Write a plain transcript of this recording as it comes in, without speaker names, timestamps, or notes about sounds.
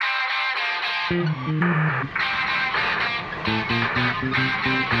Hello,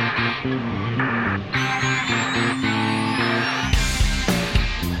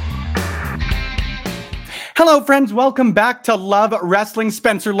 friends. Welcome back to Love Wrestling.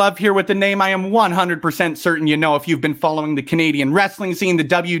 Spencer Love here with the name I am 100% certain you know if you've been following the Canadian wrestling scene, the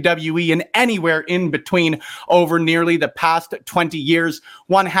WWE, and anywhere in between over nearly the past 20 years.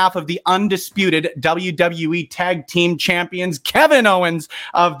 One half of the undisputed WWE Tag Team Champions, Kevin Owens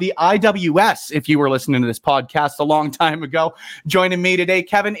of the IWS, if you were listening to this podcast a long time ago, joining me today.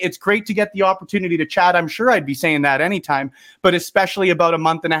 Kevin, it's great to get the opportunity to chat. I'm sure I'd be saying that anytime, but especially about a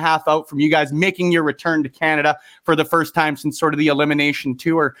month and a half out from you guys making your return to Canada for the first time since sort of the elimination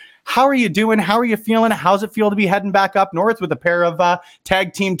tour. How are you doing? How are you feeling? How's it feel to be heading back up north with a pair of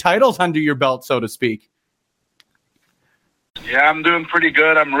tag team titles under your belt, so to speak? Yeah, I'm doing pretty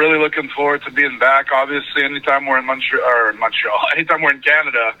good. I'm really looking forward to being back. Obviously, anytime we're in Montreal, anytime we're in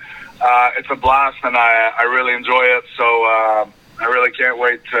Canada, it's a blast, and I really enjoy it. So I really can't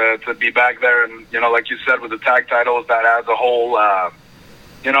wait to be back there. And, you know, like you said, with the tag titles, that adds a whole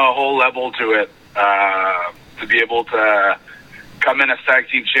level to it. To be able to come in as tag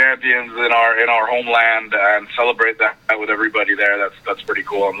team champions in our homeland and celebrate that with everybody there, that's pretty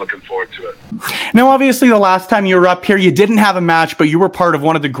cool. I'm looking forward to it. Now, obviously, the last time you were up here, you didn't have a match, but you were part of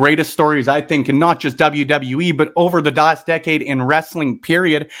one of the greatest stories, I think, in not just WWE, but over the last decade in wrestling,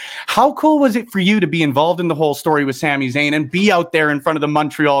 period. How cool was it for you to be involved in the whole story with Sami Zayn and be out there in front of the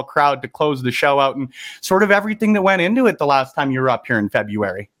Montreal crowd to close the show out and sort of everything that went into it the last time you were up here in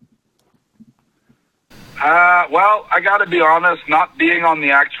February? Well, I got to be honest, not being on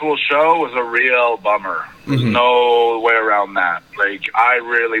the actual show was a real bummer. There's no way around that. Like, I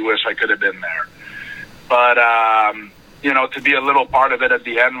really wish I could have been there. But, you know, to be a little part of it at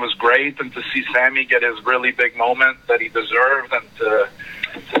the end was great, and to see Sammy get his really big moment that he deserved, and to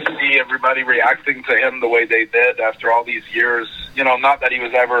see everybody reacting to him the way they did after all these years. You know, not that he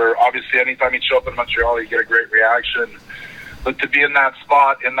was ever, obviously, anytime he'd show up in Montreal, he'd get a great reaction. But to be in that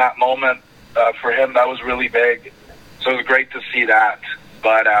spot, in that moment, for him, that was really big. So it was great to see that.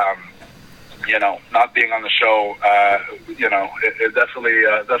 But, you know, not being on the show, you know, it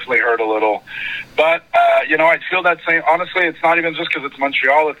definitely hurt a little. But, you know, I'd feel that same, honestly, it's not even just because it's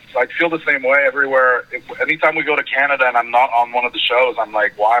Montreal. I'd feel the same way everywhere. Anytime we go to Canada and I'm not on one of the shows, I'm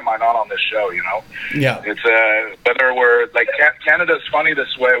like, why am I not on this show, you know? Yeah. It's whether we're, like, Canada's funny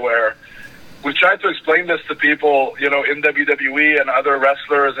this way where we've tried to explain this to people, you know, in WWE and other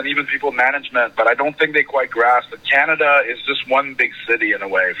wrestlers and even people in management, but I don't think they quite grasp that Canada is just one big city in a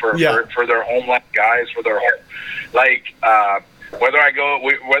way for their homeland guys, for their home. Like,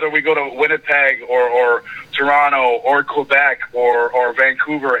 whether we go to Winnipeg or Toronto or Quebec or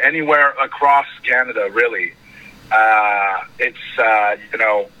Vancouver, anywhere across Canada, really, it's you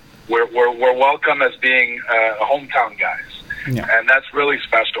know, we're welcome as being hometown guys. Yeah. And that's really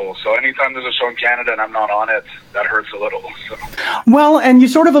special. So anytime there's a show in Canada and I'm not on it, that hurts a little. So. Well, and you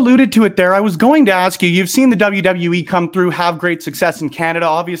sort of alluded to it there. I was going to ask you, you've seen the WWE come through, have great success in Canada.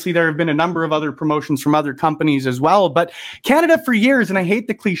 Obviously, there have been a number of other promotions from other companies as well. But Canada for years, and I hate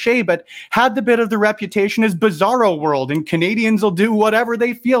the cliche, but had the bit of the reputation as Bizarro World, and Canadians will do whatever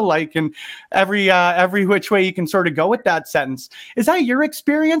they feel like. And every which way you can sort of go with that sentence. Is that your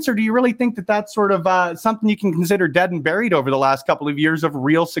experience, or do you really think that that's sort of something you can consider dead and buried over the last couple of years of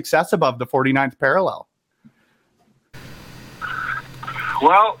real success above the 49th parallel?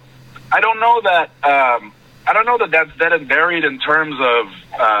 Well, I don't know that that's dead and buried in terms of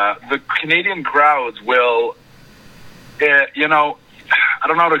the Canadian crowds will, you know, I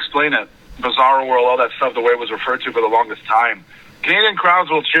don't know how to explain it. Bizarre World, all that stuff, the way it was referred to for the longest time. Canadian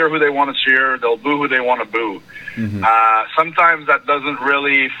crowds will cheer who they want to cheer. They'll boo who they want to boo. Sometimes that doesn't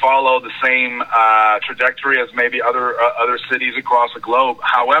really follow the same trajectory as maybe other cities across the globe.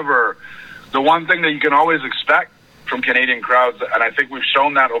 However, the one thing that you can always expect from Canadian crowds, and I think we've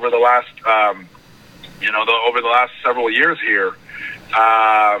shown that over the last, over the last several years here,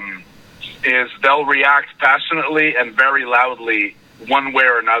 is they'll react passionately and very loudly one way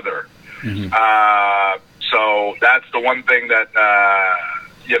or another. So that's the one thing that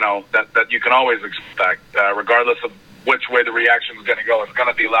that you can always expect, regardless of which way the reaction is going to go. It's going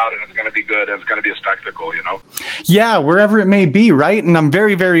to be loud, and it's going to be good, and it's going to be a spectacle, you know? Yeah, wherever it may be, right? And I'm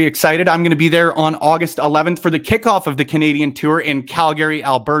very, very excited. I'm going to be there on August 11th for the kickoff of the Canadian tour in Calgary,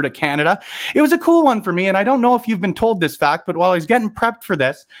 Alberta, Canada. It was a cool one for me, and I don't know if you've been told this fact, but while I was getting prepped for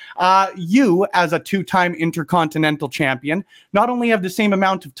this, you, as a two-time Intercontinental Champion, not only have the same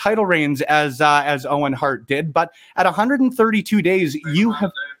amount of title reigns as Owen Hart did, but at 132 days, you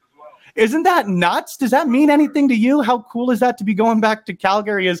have... Isn't that nuts? Does that mean anything to you? How cool is that to be going back to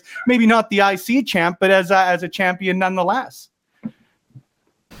Calgary as maybe not the IC champ, but as a champion nonetheless?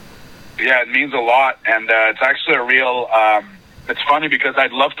 Yeah, it means a lot, and it's actually a real. It's funny because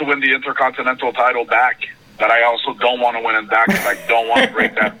I'd love to win the Intercontinental title back, but I also don't want to win it back because I don't want to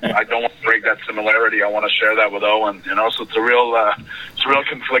break that. I don't want to break that similarity. I want to share that with Owen. You know, so it's a real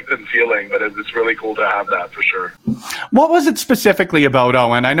conflicted feeling, but it's really cool to have that for sure. What was it specifically about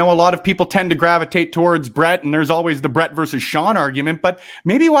Owen? I know a lot of people tend to gravitate towards Brett, and there's always the Brett versus Sean argument. But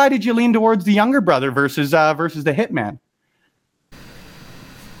maybe why did you lean towards the younger brother versus the Hitman?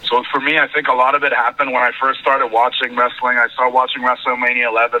 So for me, I think a lot of it happened when I first started watching wrestling. I started watching WrestleMania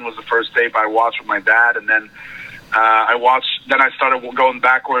 11 was the first tape I watched with my dad, and then I started going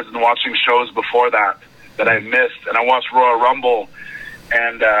backwards and watching shows before that I missed, and I watched Royal Rumble,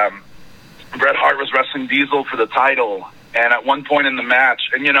 and Bret Hart was wrestling Diesel for the title, and at one point in the match,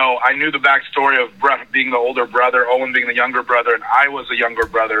 and you know, I knew the backstory of Bret being the older brother, Owen being the younger brother, and I was a younger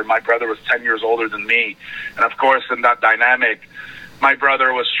brother. My brother was 10 years older than me, and of course, in that dynamic, my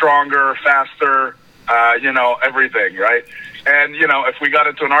brother was stronger, faster, you know, everything, right? And, you know, if we got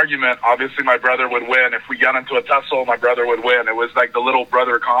into an argument, obviously my brother would win. If we got into a tussle, my brother would win. It was like the little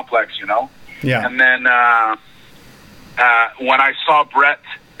brother complex, you know? Yeah. And then when I saw Bret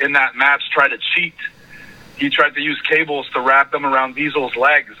in that match try to cheat, he tried to use cables to wrap them around Diesel's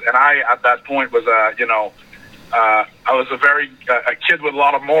legs. And I, at that point, was I was a kid with a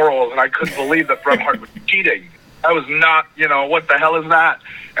lot of morals, and I couldn't believe that Bret Hart was cheating. I was not, you know, what the hell is that?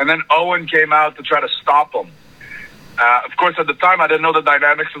 And then Owen came out to try to stop him. Of course, at the time, I didn't know the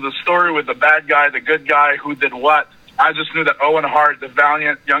dynamics of the story with the bad guy, the good guy, who did what. I just knew that Owen Hart, the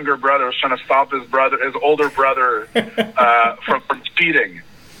valiant younger brother, was trying to stop his older brother, from cheating.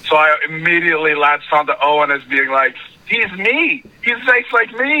 So I immediately latched onto Owen as being like, he's me. He's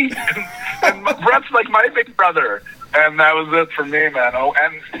like me. And Bret's like my big brother. And that was it for me, man. Oh,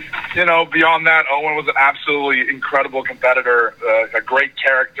 and, you know, beyond that, Owen was an absolutely incredible competitor, a great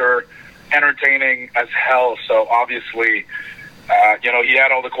character, entertaining as hell. So obviously, you know, he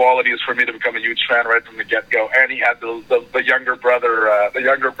had all the qualities for me to become a huge fan right from the get-go. And he had the younger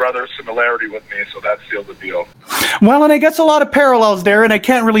brother similarity with me. So that sealed the deal. Well, and I guess a lot of parallels there, and I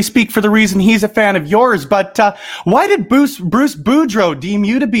can't really speak for the reason he's a fan of yours, but why did Bruce Boudreau deem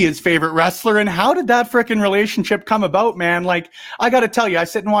you to be his favorite wrestler, and how did that frickin' relationship come about, man? Like, I gotta tell you, I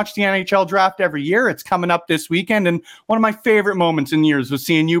sit and watch the NHL draft every year. It's coming up this weekend, and one of my favorite moments in years was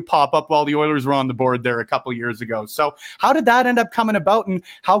seeing you pop up while the Oilers were on the board there a couple years ago. So how did that end up coming about, and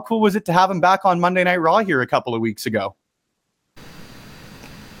how cool was it to have him back on Monday Night Raw here a couple of weeks ago?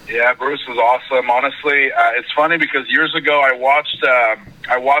 Yeah, Bruce was awesome. Honestly, it's funny because years ago I watched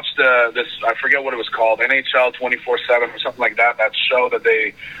this, I forget what it was called, NHL 24/7 or something like that. That show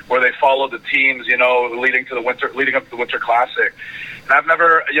where they followed the teams, you know, leading up to the Winter Classic. And I've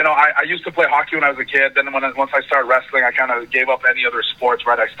never, you know, I used to play hockey when I was a kid. Then once I started wrestling, I kind of gave up any other sports.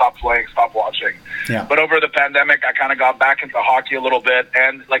 Right, I stopped playing, stopped watching. Yeah. But over the pandemic, I kind of got back into hockey a little bit.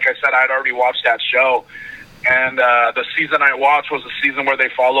 And like I said, I had already watched that show. And the season I watched was the season where they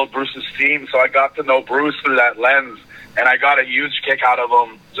followed Bruce's team. So I got to know Bruce through that lens, and I got a huge kick out of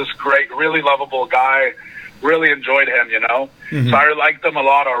him. Just great, really lovable guy. Really enjoyed him, you know. Mm-hmm. So I liked him a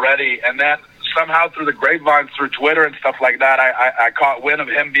lot already. And then somehow through the grapevines, through Twitter and stuff like that, I caught wind of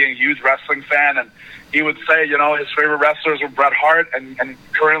him being a huge wrestling fan. And he would say, you know, his favorite wrestlers were Bret Hart and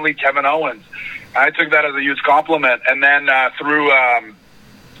currently Kevin Owens. I took that as a huge compliment. And then through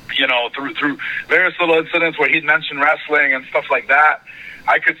various little incidents where he'd mentioned wrestling and stuff like that,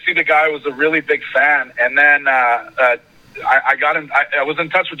 I could see the guy was a really big fan. And then I was in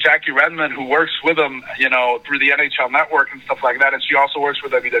touch with Jackie Redmond, who works with him, you know, through the NHL Network and stuff like that, and she also works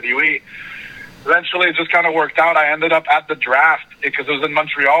with WWE. Eventually, it just kind of worked out. I ended up at the draft because it was in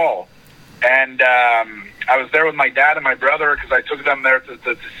Montreal, and I was there with my dad and my brother because I took them there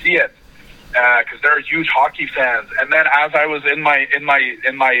to see it. Because they're huge hockey fans. And then as I was in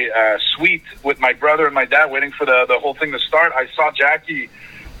my suite with my brother and my dad waiting for the whole thing to start, I saw Jackie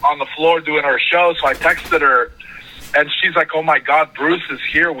on the floor doing her show. So I texted her, and she's like, "Oh my God, Bruce is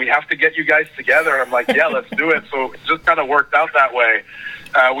here. We have to get you guys together." I'm like, "Yeah, let's do it." So it just kind of worked out that way.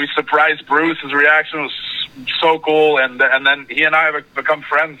 We surprised Bruce. His reaction was so cool, and then he and I have become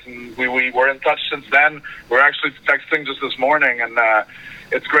friends, and we were in touch since then. We're actually texting just this morning, and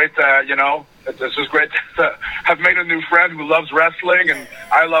it's great to, you know, it's just great to have made a new friend who loves wrestling, and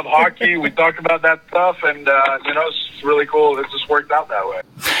I love hockey. We talked about that stuff, and, you know, it's really cool. It just worked out that way.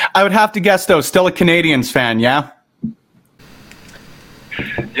 I would have to guess, though, still a Canadiens fan, yeah?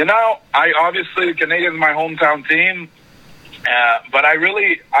 You know, obviously the Canadiens, my hometown team, But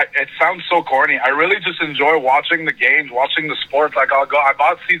it sounds so corny. I really just enjoy watching the games, watching the sports. Like I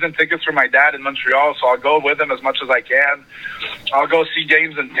bought season tickets for my dad in Montreal, so I'll go with him as much as I can. I'll go see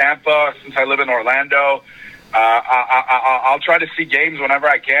games in Tampa since I live in Orlando. I'll try to see games whenever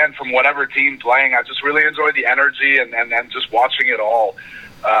I can from whatever team playing. I just really enjoy the energy and just watching it all.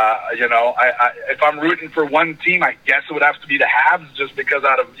 If I'm rooting for one team, I guess it would have to be the Habs, just because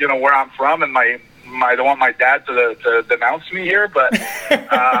out of where I'm from, and I don't want my dad to denounce me here, but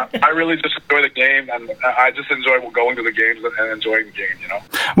I really just enjoy the game, and I just enjoy going to the games and enjoying the game,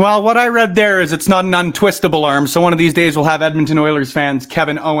 Well, what I read there is it's not an untwistable arm, so one of these days we'll have Edmonton Oilers fans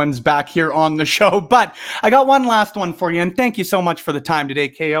Kevin Owens back here on the show. But I got one last one for you, and thank you so much for the time today,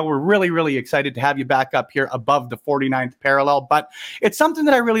 KO. We're really, really excited to have you back up here above the 49th parallel, but it's something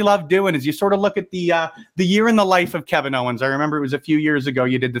that I really love doing is you sort of look at the year in the life of Kevin Owens. I remember it was a few years ago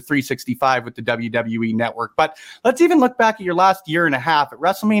you did the 365 with the WWE Network, but let's even look back at your last year and a half. At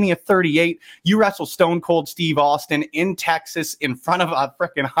WrestleMania 38, you wrestled Stone Cold Steve Austin in Texas in front of a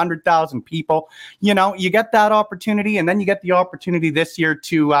frickin' 100,000 people. You get that opportunity, and then you get the opportunity this year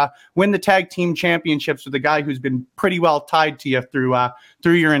to win the tag team championships with a guy who's been pretty well tied to you through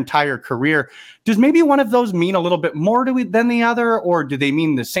your entire career. Does maybe one of those mean a little bit more than the other, or do they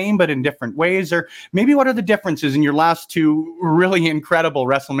mean the same but in different ways? Or maybe what are the differences in your last two really incredible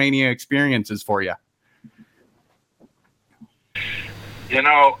WrestleMania experiences for you?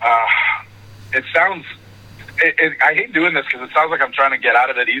 It sounds... I hate doing this because it sounds like I'm trying to get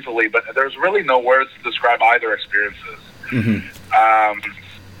out of it easily, but there's really no words to describe either experiences. Mm-hmm.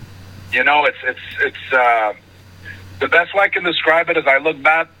 It's the best way I can describe it is I look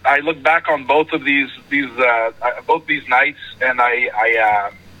back on both of these nights, and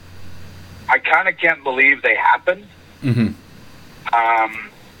I kind of can't believe they happened. Mm-hmm.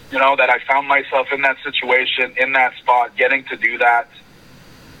 That I found myself in that situation, in that spot, getting to do that.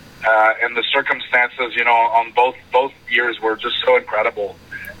 And the circumstances, on both years were just so incredible.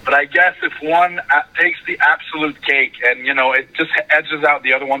 But I guess if one takes the absolute cake and, it just edges out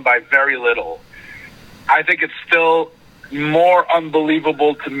the other one by very little, I think it's still more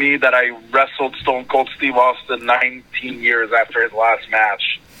unbelievable to me that I wrestled Stone Cold Steve Austin 19 years after his last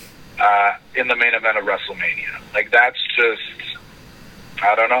match in the main event of WrestleMania. Like, that's just,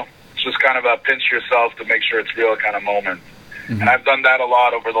 I don't know. It's just kind of a pinch yourself to make sure it's real kind of moment. Mm-hmm. And I've done that a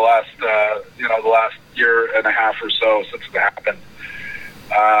lot over the last year and a half or so since it happened.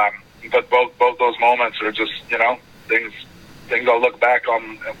 But both those moments are just, things I'll look back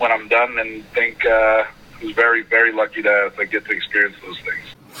on when I'm done and think I was very, very lucky to get to experience those things.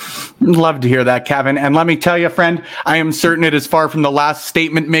 Love to hear that, Kevin. And let me tell you, friend, I am certain it is far from the last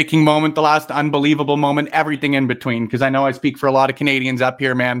statement-making moment, the last unbelievable moment, everything in between, because I know I speak for a lot of Canadians up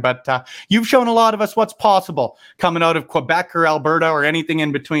here, man, but you've shown a lot of us what's possible coming out of Quebec or Alberta or anything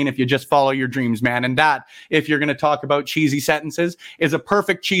in between if you just follow your dreams, man. And that, if you're going to talk about cheesy sentences, is a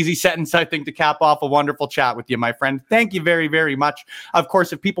perfect cheesy sentence, I think, to cap off a wonderful chat with you, my friend. Thank you very, very much. Of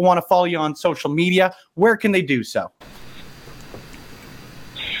course, if people want to follow you on social media, where can they do so?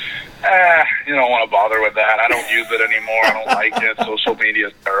 You don't want to bother with that. I don't use it anymore. I don't like it. Social media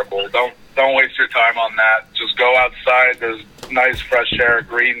is terrible. Don't waste your time on that. Just go outside. There's nice fresh air,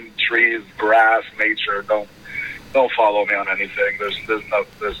 green trees, grass, nature. Don't follow me on anything. It's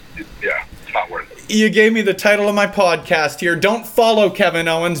not worth it. You gave me the title of my podcast here. Don't follow Kevin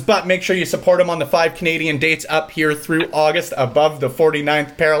Owens, but make sure you support him on the 5 Canadian dates up here through August above the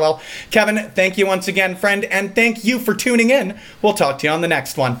 49th parallel. Kevin, thank you once again, friend, and thank you for tuning in. We'll talk to you on the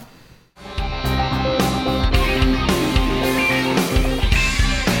next one.